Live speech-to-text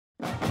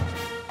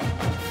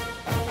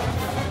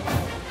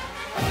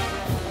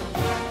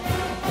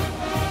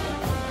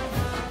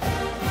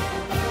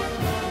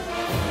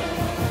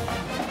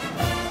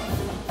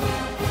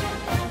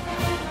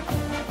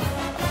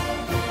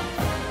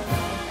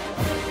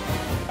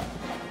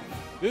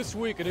This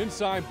week at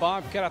Inside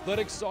Bobcat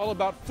Athletics is all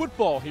about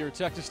football here at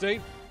Texas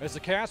State as the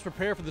Cats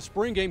prepare for the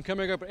spring game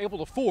coming up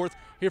April the 4th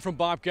here from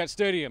Bobcat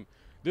Stadium.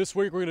 This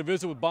week we're going to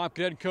visit with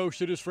Bobcat head coach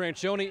Sidus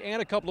Francione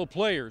and a couple of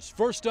players.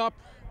 First up,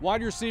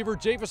 wide receiver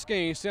Japhus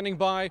Gaines standing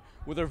by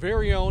with our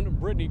very own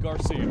Brittany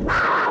Garcia.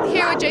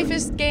 Here with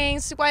Japhus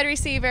Gaines, wide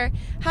receiver.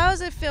 How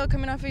does it feel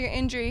coming off of your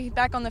injury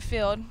back on the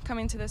field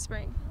coming to the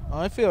spring?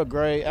 I feel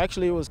great.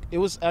 Actually, it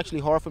was actually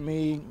hard for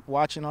me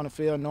watching on the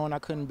field, knowing I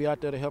couldn't be out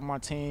there to help my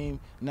team.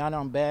 Now that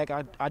I'm back,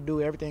 I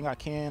do everything I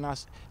can.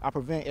 I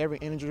prevent every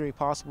injury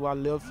possible. I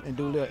live and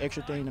do a little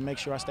extra thing to make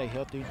sure I stay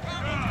healthy.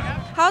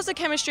 How's the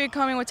chemistry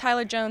coming with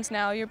Tyler Jones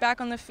now? You're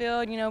back on the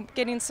field,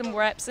 getting some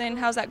reps in.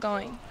 How's that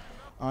going?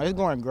 It's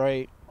going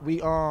great. We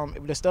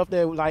the stuff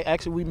that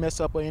actually we mess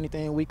up or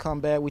anything, we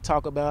come back, we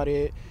talk about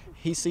it.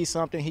 He sees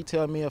something, he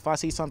tells me. If I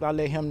see something, I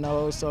let him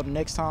know. So the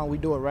next time we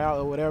do a route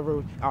or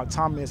whatever, our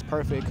timing is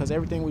perfect because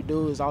everything we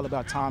do is all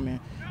about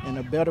timing. And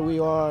the better we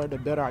are, the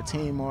better our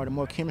team are. The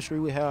more chemistry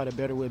we have, the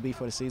better we'll be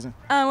for the season.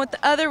 With the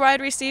other wide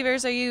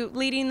receivers, are you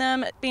leading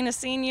them being a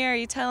senior? Are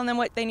you telling them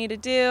what they need to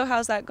do?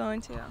 How's that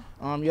going to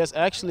you? Yes,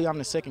 actually, I'm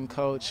the second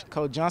coach.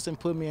 Coach Johnson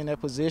put me in that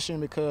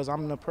position because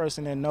I'm the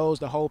person that knows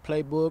the whole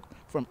playbook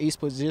from each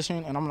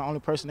position, and I'm the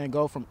only person that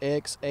go from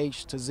X,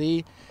 H to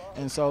Z.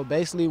 And so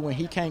basically when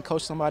he can't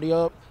coach somebody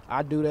up,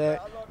 I do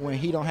that. When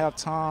he don't have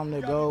time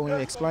to go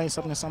and explain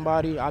something to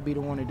somebody, I'll be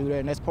the one to do that.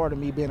 And that's part of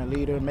me being a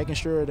leader, making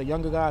sure the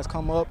younger guys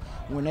come up.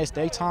 When it's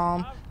their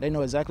time, they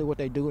know exactly what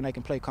they do and they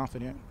can play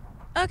confident.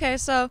 Okay,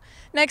 so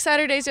next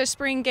Saturday's your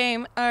spring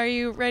game. Are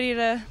you ready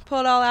to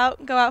pull it all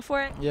out, go out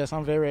for it? Yes,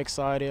 I'm very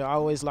excited. I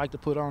always like to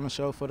put on a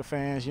show for the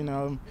fans,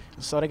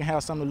 so they can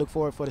have something to look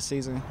forward for the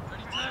season.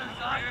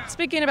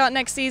 Speaking about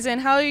next season,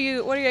 what are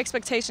your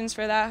expectations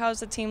for that? How's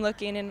the team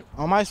looking? And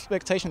my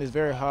expectation is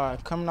very high.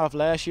 Coming off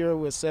last year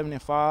with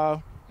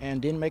 7-5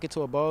 and didn't make it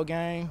to a bowl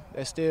game,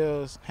 that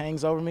still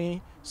hangs over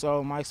me.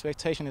 So my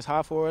expectation is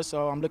high for us.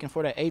 So I'm looking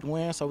for that 8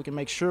 win so we can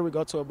make sure we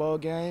go to a bowl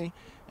game.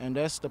 And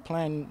that's the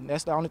plan.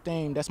 That's the only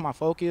thing. That's my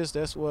focus.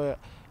 That's what,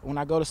 when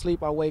I go to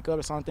sleep, I wake up,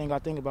 it's the only thing I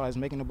think about is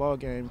making the ball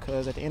game.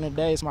 Because at the end of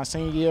the day, it's my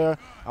senior year.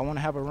 I want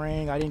to have a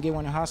ring. I didn't get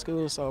one in high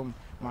school, so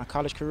my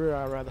college career,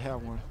 I'd rather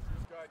have one.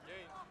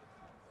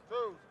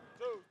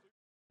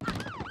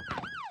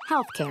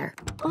 Healthcare.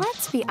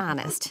 Let's be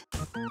honest.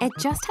 It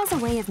just has a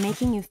way of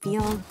making you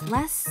feel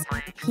less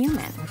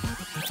human.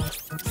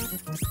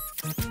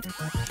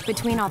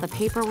 Between all the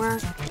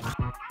paperwork,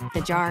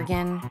 the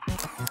jargon,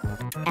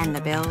 and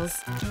the bills,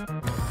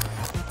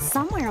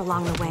 somewhere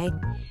along the way,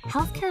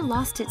 healthcare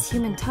lost its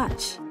human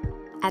touch.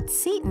 At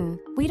Seton,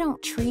 we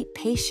don't treat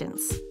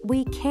patients,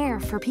 we care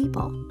for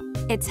people.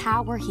 It's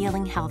how we're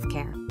healing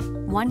healthcare,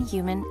 one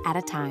human at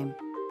a time.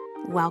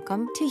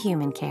 Welcome to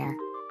Human Care.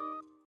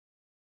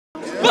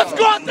 Let's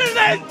go out there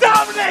and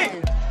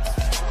dominate!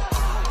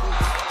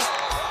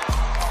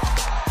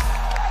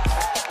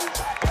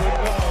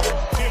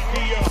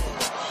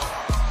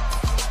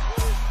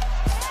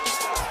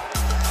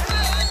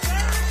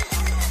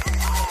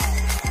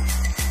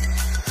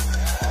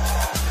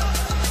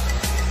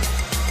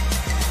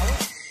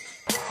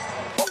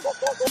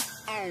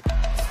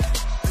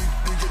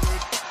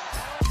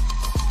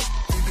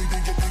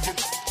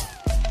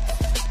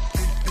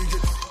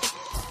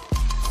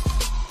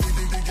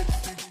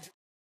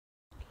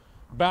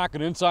 Back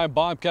at Inside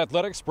Bobcat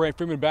Athletics, Brant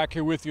Freeman back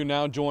here with you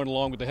now, joined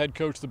along with the head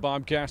coach of the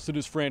Bobcats,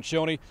 Sidus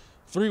Francione.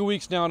 3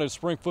 weeks now as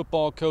spring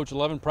football coach,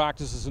 11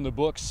 practices in the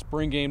books.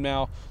 Spring game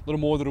now a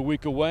little more than a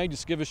week away.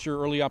 Just give us your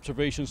early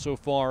observations so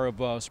far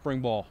of spring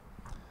ball.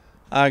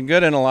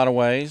 Good in a lot of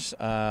ways.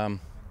 The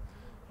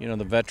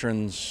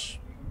veterans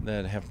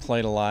that have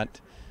played a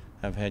lot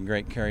have had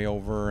great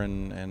carryover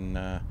and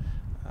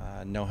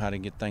know how to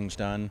get things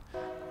done.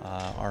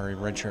 Our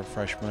redshirt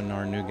freshmen,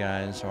 our new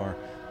guys are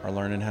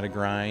learning how to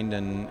grind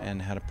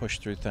and how to push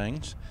through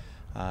things.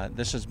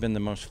 This has been the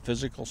most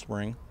physical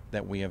spring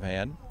that we have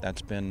had.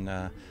 That's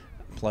been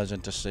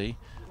pleasant to see.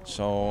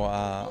 So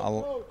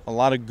a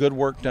lot of good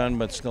work done,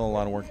 but still a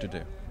lot of work to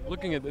do.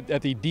 Looking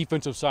at the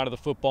defensive side of the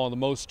football, the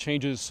most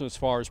changes as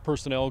far as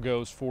personnel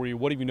goes for you,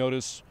 what have you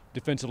noticed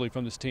defensively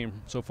from this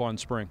team so far in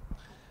spring?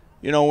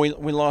 We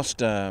lost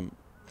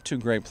 2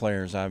 great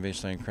players,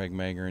 obviously, Craig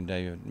Mager and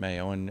David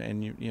Mayo,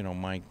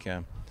 and Mike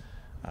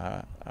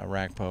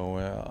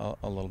Rakpo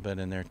a little bit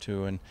in there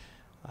too, and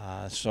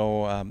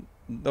so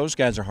those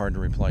guys are hard to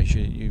replace.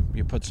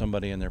 You put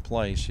somebody in their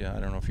place. I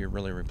don't know if you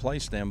really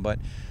replace them, but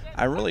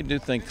I really do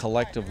think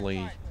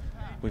collectively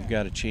we've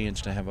got a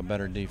chance to have a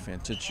better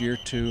defense. It's year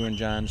 2 in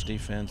John's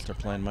defense. They're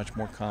playing much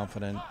more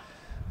confident,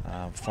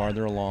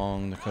 farther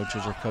along. The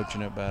coaches are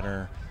coaching it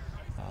better.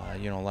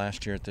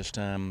 Last year at this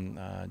time,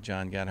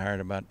 John got hired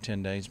about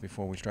 10 days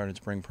before we started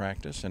spring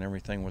practice, and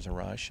everything was a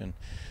rush. And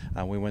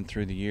we went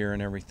through the year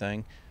and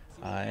everything.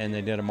 and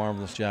they did a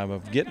marvelous job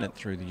of getting it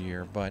through the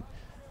year. But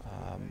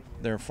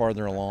they're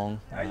farther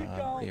along.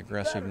 The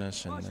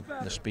aggressiveness and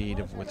the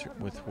speed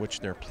with which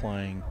they're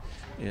playing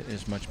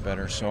is much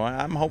better. So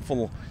I'm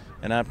hopeful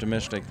and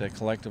optimistic that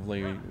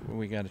collectively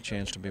we got a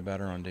chance to be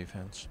better on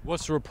defense.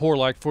 What's the rapport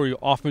like for you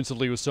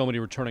offensively with so many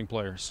returning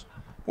players?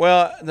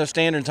 Well, the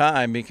standard's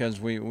high because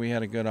we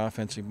had a good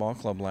offensive ball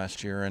club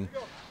last year, and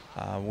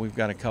we've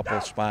got a couple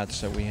of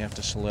spots that we have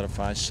to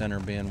solidify, center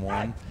being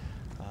one.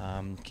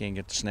 Can't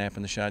get the snap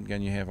in the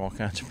shotgun, you have all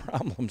kinds of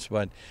problems,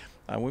 but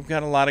we've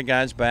got a lot of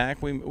guys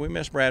back. We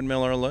miss Brad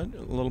Miller a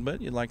little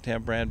bit. You'd like to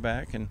have Brad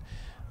back and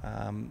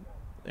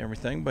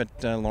everything, but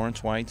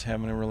Lawrence White's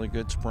having a really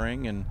good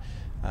spring and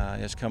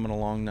is coming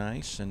along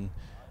nice. And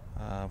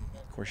of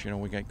course,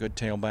 we got good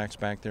tailbacks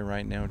back there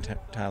right now.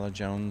 Tyler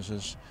Jones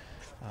has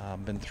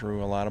been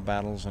through a lot of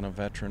battles and a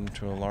veteran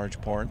to a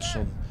large part,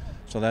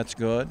 so that's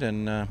good.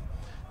 And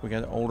we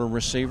got older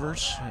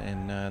receivers,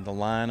 and the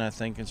line I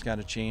think has got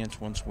a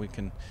chance once we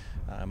can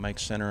make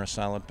center a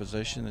solid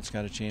position. It's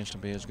got a chance to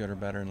be as good or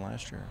better than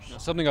last year's.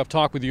 Something I've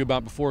talked with you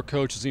about before,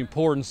 Coach, is the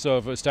importance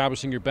of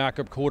establishing your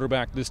backup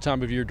quarterback this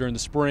time of year during the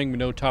spring. We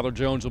know Tyler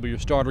Jones will be your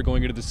starter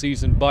going into the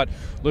season, but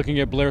looking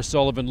at Blair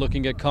Sullivan,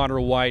 looking at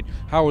Connor White,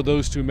 how are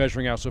those two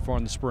measuring out so far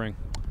in the spring?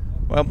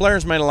 Well,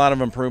 Blair's made a lot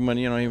of improvement.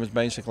 He was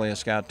basically a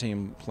scout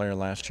team player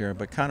last year,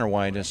 but Connor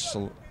White is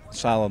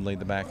solidly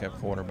the backup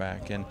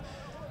quarterback. And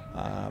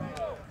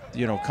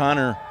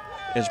Connor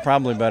is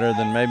probably better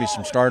than maybe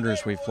some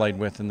starters we've played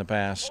with in the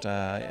past.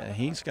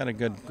 He's got a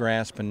good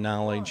grasp and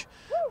knowledge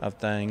of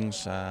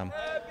things.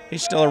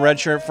 He's still a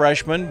redshirt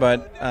freshman,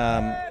 but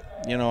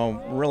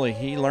really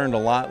he learned a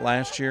lot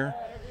last year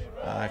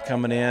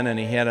coming in, and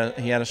he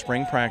had a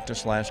spring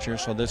practice last year,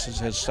 so this is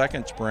his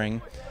second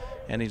spring,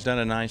 and he's done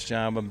a nice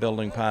job of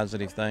building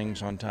positive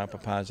things on top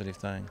of positive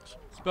things.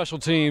 Special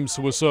teams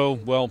was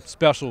so,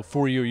 special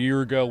for you a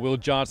year ago. Will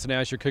Johnson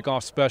as your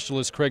kickoff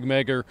specialist, Craig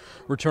Mager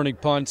returning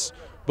punts.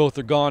 Both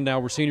are gone now.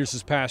 We're seniors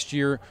this past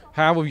year.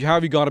 How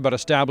have you gone about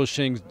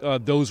establishing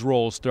those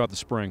roles throughout the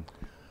spring?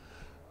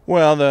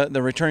 Well,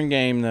 the return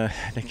game, the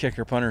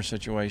kicker-punter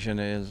situation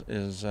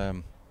is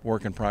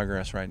work in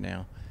progress right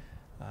now.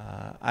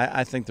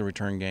 I think the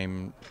return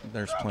game,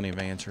 there's plenty of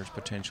answers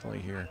potentially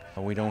here.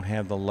 We don't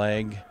have the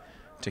leg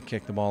to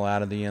kick the ball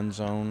out of the end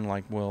zone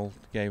like Will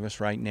gave us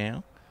right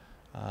now.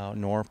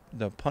 Nor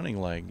the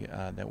punting leg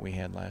that we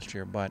had last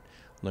year. But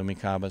Lumi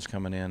Kaba's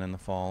coming in the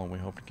fall, and we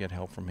hope to get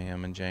help from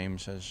him. And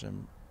James has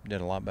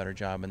did a lot better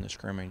job in the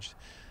scrimmage.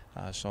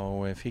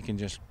 So if he can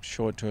just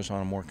show it to us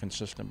on a more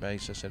consistent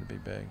basis, it'd be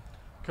big.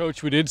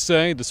 Coach, we did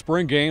say the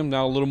spring game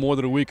now a little more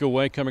than a week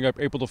away, coming up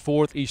April the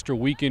 4th, Easter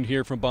weekend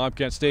here from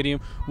Bobcat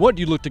Stadium. What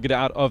do you look to get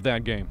out of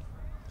that game?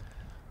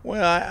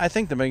 Well, I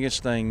think the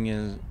biggest thing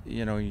is,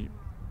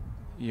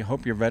 you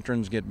hope your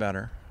veterans get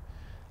better.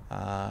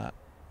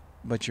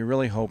 But you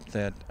really hope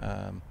that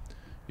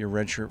your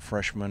redshirt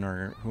freshmen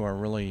who are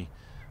really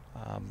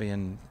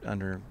being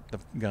under the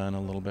gun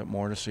a little bit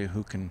more to see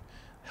who can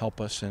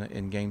help us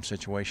in game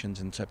situations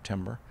in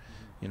September.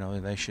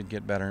 They should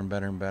get better and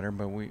better and better,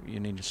 but you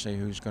need to see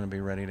who's going to be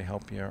ready to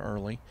help you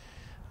early.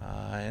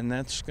 And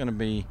that's going to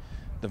be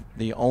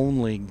the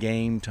only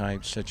game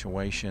type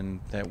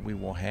situation that we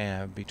will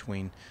have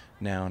between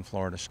now and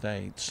Florida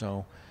State.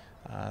 So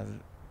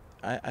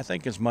I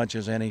think as much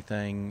as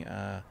anything,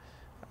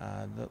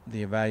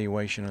 the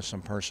evaluation of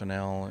some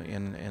personnel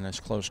in as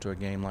close to a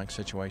game-like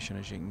situation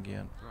as you can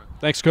get.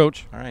 Thanks,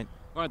 Coach. All right.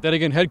 All right, then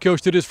again, head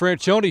coach Titus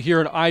Franchione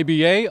here at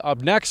IBA.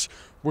 Up next,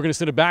 we're going to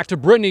send it back to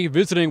Brittany,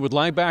 visiting with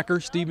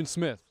linebacker Stephen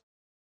Smith.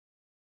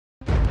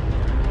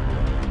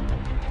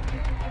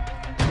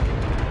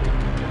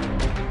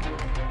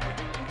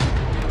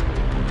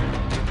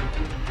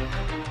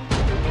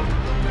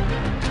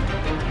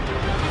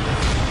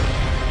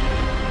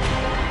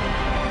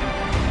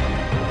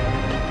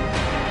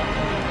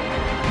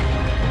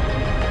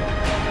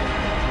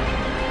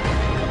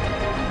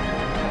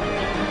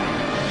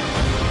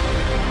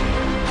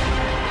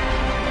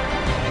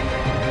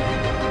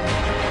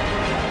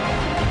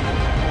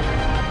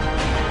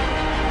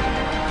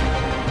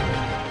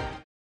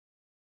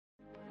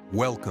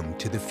 Welcome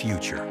to the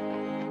future,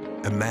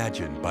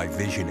 imagined by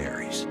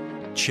visionaries,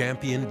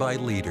 championed by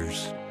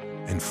leaders,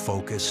 and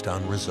focused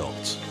on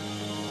results.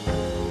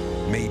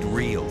 Made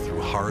real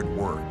through hard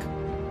work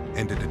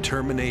and a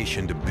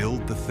determination to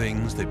build the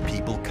things that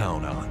people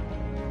count on.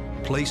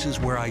 Places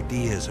where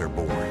ideas are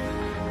born,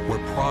 where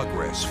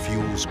progress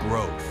fuels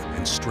growth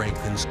and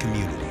strengthens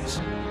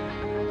communities.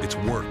 It's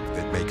work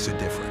that makes a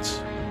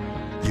difference.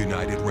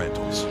 United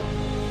Rentals.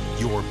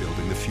 You're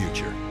building the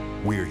future.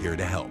 We're here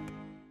to help.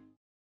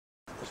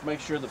 Let's make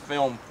sure the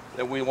film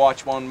that we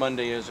watch on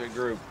Monday as a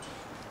group,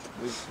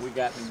 we've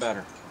gotten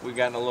better. We've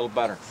gotten a little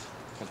better,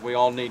 because we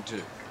all need to.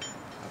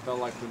 I felt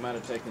like we might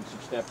have taken some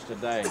steps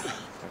today,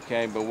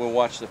 okay, but we'll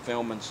watch the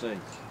film and see.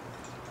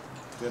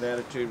 Good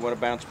attitude, what a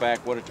bounce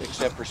back, what a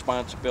accept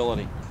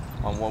responsibility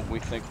on what we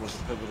think was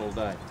a pivotal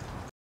day.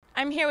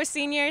 I'm here with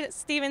senior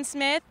Stephen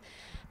Smith.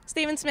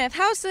 Stephen Smith,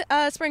 how's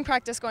spring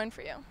practice going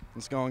for you?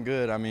 It's going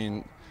good. I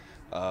mean,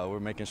 We're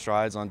making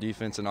strides on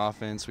defense and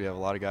offense. We have a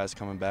lot of guys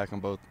coming back on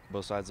both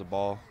sides of the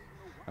ball.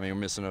 I mean,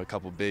 we're missing a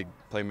couple big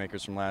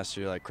playmakers from last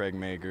year, like Craig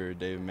Mager,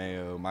 David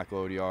Mayo,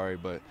 Michael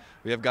Odiari, but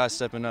we have guys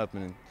stepping up,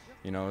 and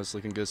it's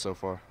looking good so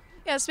far.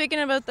 Yeah, speaking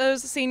about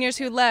those seniors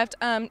who left,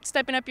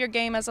 stepping up your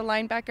game as a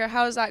linebacker,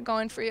 how is that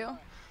going for you?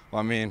 Well,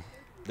 I mean,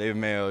 David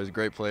Mayo is a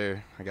great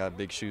player. I got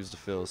big shoes to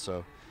fill,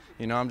 so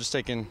I'm just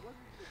taking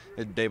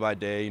it day by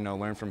day.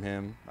 Learn from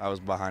him. I was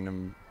behind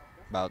him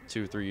about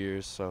 2 or 3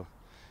 years, so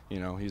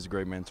he's a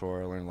great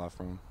mentor. I learned a lot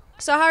from him.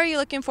 So how are you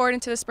looking forward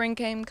into the spring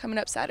game coming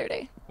up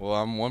Saturday? Well,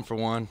 I'm 1 for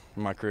 1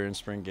 in my career in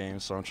spring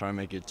games, so I'm trying to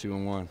make it 2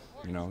 and 1.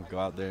 Go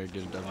out there and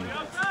get a W.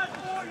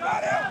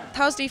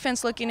 How's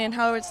defense looking, and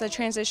how is the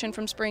transition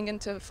from spring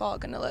into fall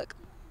going to look?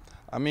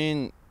 I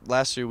mean,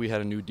 last year we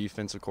had a new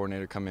defensive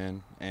coordinator come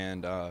in,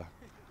 and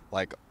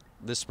like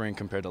this spring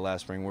compared to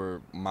last spring, we're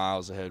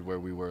miles ahead where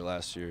we were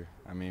last year.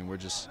 I mean, we're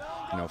just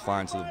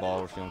flying to the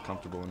ball. We're feeling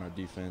comfortable in our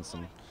defense,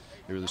 and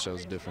it really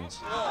shows a difference.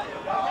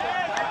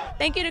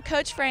 Thank you to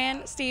Coach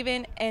Fran,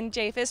 Steven, and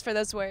Japhis for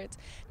those words.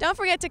 Don't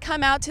forget to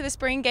come out to the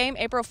spring game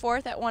April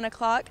 4th at 1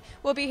 o'clock.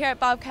 We'll be here at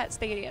Bobcat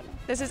Stadium.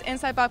 This is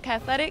Inside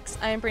Bobcat Athletics.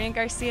 I am Brianna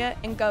Garcia,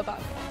 and go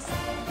Bobcats.